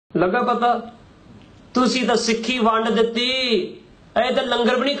लगा पता? तुसी तो सिक्खी वंड दिती, ए तो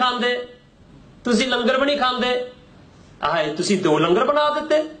लंगर भी नहीं खांदे, तुसी लंगर भी नहीं खांदे, आए तुसी 2 लंगर बना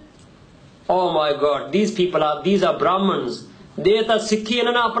देते। Oh my God, these are Brahmins. दे तो सिक्खी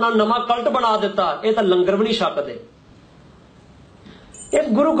इन्होंने अपना नवा कल्ट बना दिता, ये तो लंगर भी नहीं छकदे। If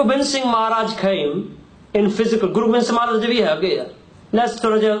Guru Gobind Singh Maharaj came in physical, Guru Gobind Singh Maharaj भी है गया। Let's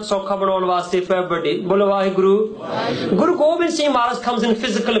थोड़ा जा सौखा बनाने वास्ते for everybody, बोलो Waheguru. Guru Gobind Singh Maharaj comes in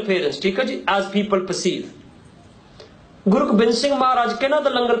physical appearance, ठीक है जी, as people perceive. Guru Gobind Singh Maharaj के ना तो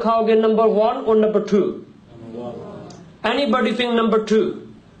लंगर खाओगे number 1 or number 2? Anybody think number 2?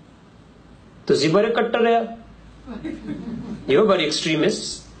 तुसी बड़े कट्टर है, you're very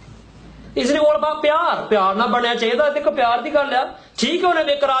extremists. Isn't it all about प्यार? प्यार ना बनना चाहिए था, देखो प्यार दी गल है। ठीक है उन्हें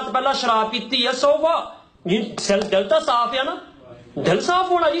एक रात पहला शराब पीती है, so what? दिल तो साफ है ना, दिल साफ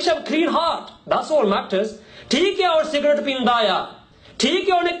होना जी, सब clean heart, that's all matters. ठीक है और सिगरेट पींदा आया, ठीक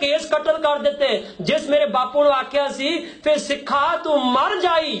है उन्हें केस कतल कर देते, जिस मेरे बापू ने आख्या सी फिर सिखा तू मर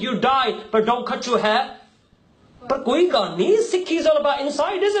जाई, you die but don't cut your hair। पर कोई गल नहीं, सिक्खी is all about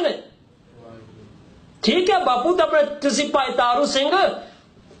inside, isn't it? ठीक है बापू तो अपने तुसी भाई तारू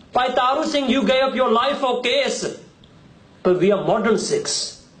Singh you gave up your life for case, but we are modern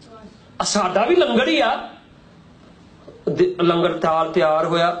Sikhs, साडा भी लंगर ही आ। लंगर तैयार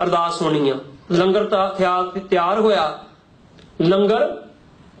होया, अरदास होनी है, लंगर तैयार होया, लंगर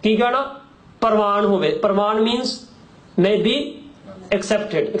की कहना परवान होवे, परवान means may be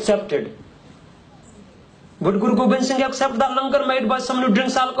accepted। Would Guru Gobind Singh accept that langar made by someone who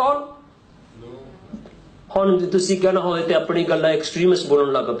drinks alcohol? ਹੁਣ ਤੁਸੀਂ ਕਹਿਣਾ ਹੋਵੇ ਤੇ ਆਪਣੀ ਗੱਲਾਂ ਐਕਸਟ੍ਰੀਮਿਸਟ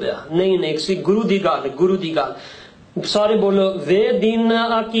ਬੋਲਣ ਲੱਗ ਪਿਆ। ਨਹੀਂ ਗੁਰੂ ਦੀ ਗੱਲ ਸਾਰੇ ਬੋਲੋ। ਵੇ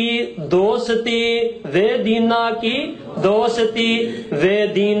ਦੀਨਾ ਕੀ ਦੋਸਤੀ, ਵੇ ਦੀਨਾ ਕੀ ਦੋਸਤੀ, ਵੇ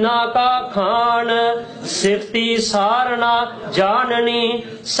ਦੀਨਾ का खान, सिफती सारना जाननी,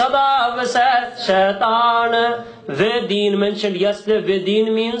 सदा वसै शैतान। वे दीन mentioned yesterday, वे दीन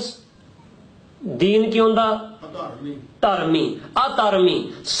means दीन की होंदा Dharmi,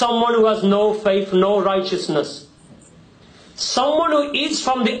 atarmi, someone who has no faith, no righteousness, someone who eats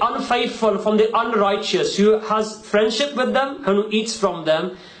from the unfaithful, from the unrighteous, who has friendship with them and who eats from them.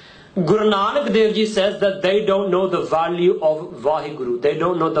 Guru Nanak Dev Ji says that they don't know the value of Vaheguru, they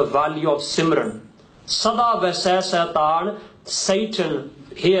don't know the value of Simran. Sada Vaisai Satan, Satan,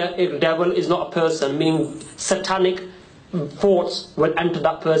 here a devil is not a person, meaning satanic thoughts will enter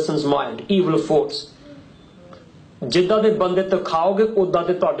that person's mind, evil thoughts. जिद्दां दे बंदे तो खाओगे उद्दां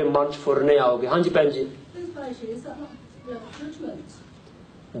दे तुहाडे मन च फुरने आओगे। हाँ जी भैन जी,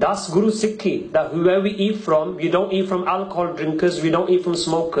 that's Guru Sikhi, that whoever we eat from, we don't eat from alcohol drinkers, we don't eat from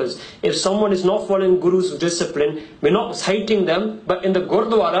smokers. If someone is not following Guru's discipline, we're not hating them, but in the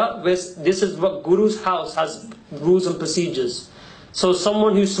Gurdwara, this is what Guru's house has rules and procedures. So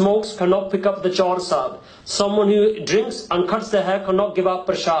someone who smokes cannot pick up the chaur sahib, someone who drinks and cuts their hair cannot give out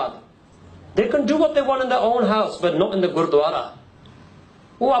prasad. They can do what they want in their own house, but not in the Gurdwara.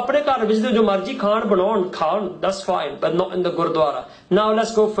 वो अपने घर विच जो मर्जी खान बनाओ Khan, that's fine, but not in the Gurdwara. Now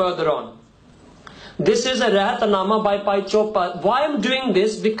let's go further on. This is a Rahatnama by Pai Chopa. Why I'm doing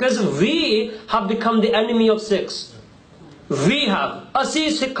this? Because we have become the enemy of Sikhs. We have. Asi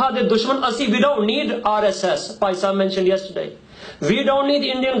Sikha de dushman, asi, we don't need RSS. Pai Sahib mentioned yesterday. We don't need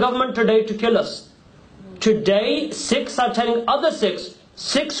the Indian government today to kill us. Today, Sikhs are telling other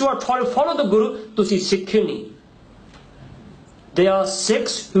Sikhs who are trying to follow the Guru, tusi Sikh nahi. They are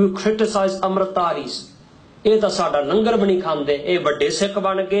Sikhs who criticize Amritaris. ਇਹ ਤਾਂ ਸਾਡਾ ਲੰਗਰ ਵੀ ਨਹੀਂ ਖਾਂਦੇ, ਇਹ ਵੱਡੇ ਸਿੱਖ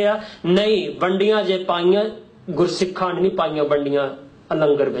ਬਣ ਗਏ ਆ। ਨਹੀਂ, ਵੰਡੀਆਂ ਜੇ ਪਾਈਆਂ ਗੁਰਸਿੱਖਾਂ ਨੇ ਨਹੀਂ ਪਾਈਆਂ ਵੰਡੀਆਂ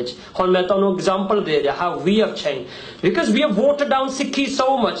ਲੰਗਰ ਵਿੱਚ। ਹੁਣ ਮੈਂ ਤੁਹਾਨੂੰ ਐਗਜ਼ਾਮਪਲ ਦੇ ਰਿਹਾ how we have changed, because we have watered down Sikhi so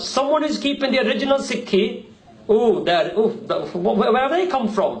much. Someone is keeping the original Sikhi, where have they come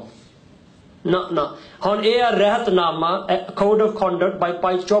from? No. ਹੁਣ ਇਹ ਹੈ ਰਹਿਤਨਾਮਾ, code of conduct by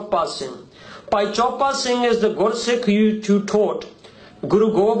Pai Chopa Singh. Pai Chopa Singh is the Gursikh who taught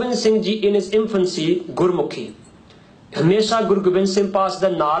Guru Gobind Singh Ji in his infancy Gurmukhi. हमेशा Guru Gobind Singh पास दा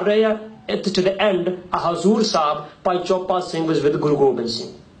नार रहा, to the end Hazur Sahib, Pai Chopa Singh was with Guru Gobind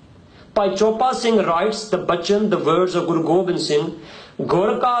Singh. Pai Chopa Singh writes the bachan, the words of Guru Gobind Singh.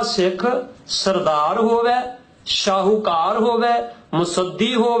 Gur ka Sikh Sardar होवे, शाहूकार होवे,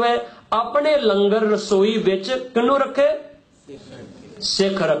 मुसद्दी होवे, अपने लंगर रसोई विच किन्नू रखे?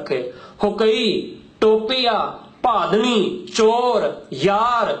 सिख रखे। हुकई, टोपिया, भादनी, चोर,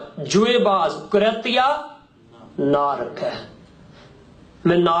 यार, जुएबाज, कुरैतिया ना रखे।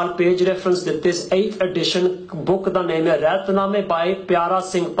 मैं नाल पेज रेफरेंस देते इस 8th edition book दा नेम है रहतनामे by प्यारा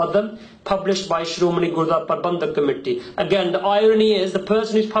सिंह पदम, published by Shromani Gurdwara Prabandhak Committee. Again, the irony is the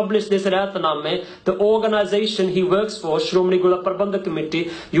person who's published this रहतनामे, the organization he works for, Shromani Gurdwara Prabandhak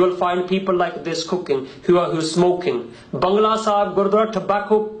Committee, you will find people like this cooking, who smoking. Bangla Sahib Gurdwara,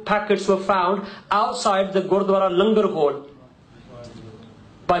 tobacco packets were found outside the Gurdwara langar hall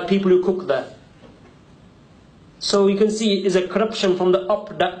by people who cook there. So you can see it is a corruption from the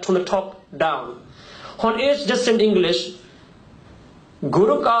top down. On it's just in English,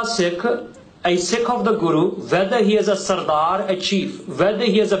 Guru ka Sikh, a Sikh of the Guru, whether he is a Sardar, a chief, whether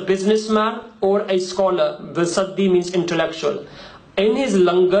he is a businessman or a scholar, Visaddi means intellectual, in his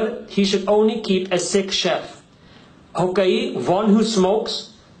langar he should only keep a Sikh chef. Okay, one who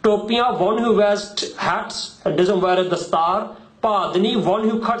smokes, Topiya, one who wears hats and doesn't wear a dastar, Padni, one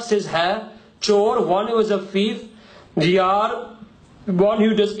who cuts his hair, Chor, one who is a thief, Diyar, one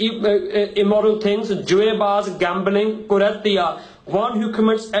who does immoral things, Juebaz, gambling, Kuratiya, one who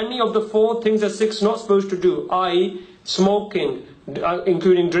commits any of the 4 things a Sikh's not supposed to do, i.e. smoking,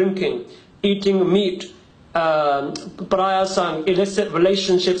 including drinking, eating meat, pariah sang, illicit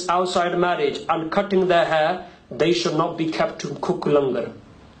relationships outside marriage, and cutting their hair, they should not be kept to cook langar.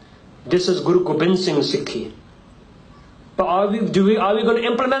 This is Guru Gobind Singh Sikhi. But are we going to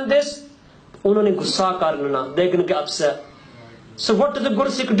implement this? Unhone gussa kar lena, they're going to get upset. So what does the Guru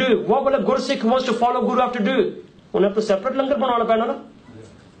Sikh do? What will a Guru Sikh who wants to follow Guru have to do? Unhe have to separate langar banana paina na.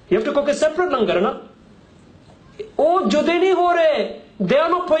 You have to cook a separate langar na. Oh, jude nahi ho rahe. They are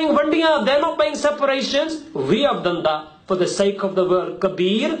not paying vandiyan, they are not paying separations. We have done that for the sake of the world.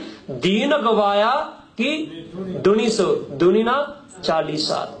 Kabir, deen gawaya ki duni so, duni na 40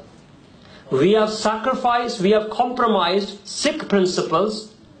 saal. We have sacrificed, we have compromised Sikh principles.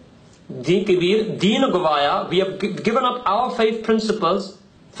 Deen gawaya, we have given up our faith principles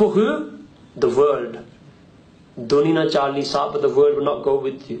for who? The world. Dunina Charlie Saab, but the world will not go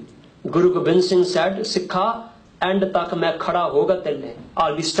with you. Guru Gobind Singh said, Sikha, end tak main khada hoga telle.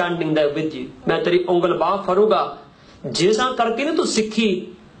 I'll be standing there with you. Main teri ungal baah faruga. Jaisa karke na tu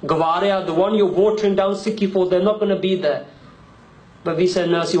Sikhi gawariya, the one you're watering down Sikhi for, they're not going to be there. But we said,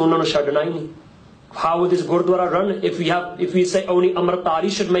 no, see, unna no shadna hi nahi. How will this Gurdwara run if we say only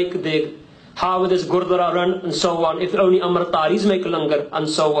Amritari should make deg? How will this Gurdwara run and so on if only Amritaris make langar and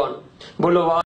so on? Bolo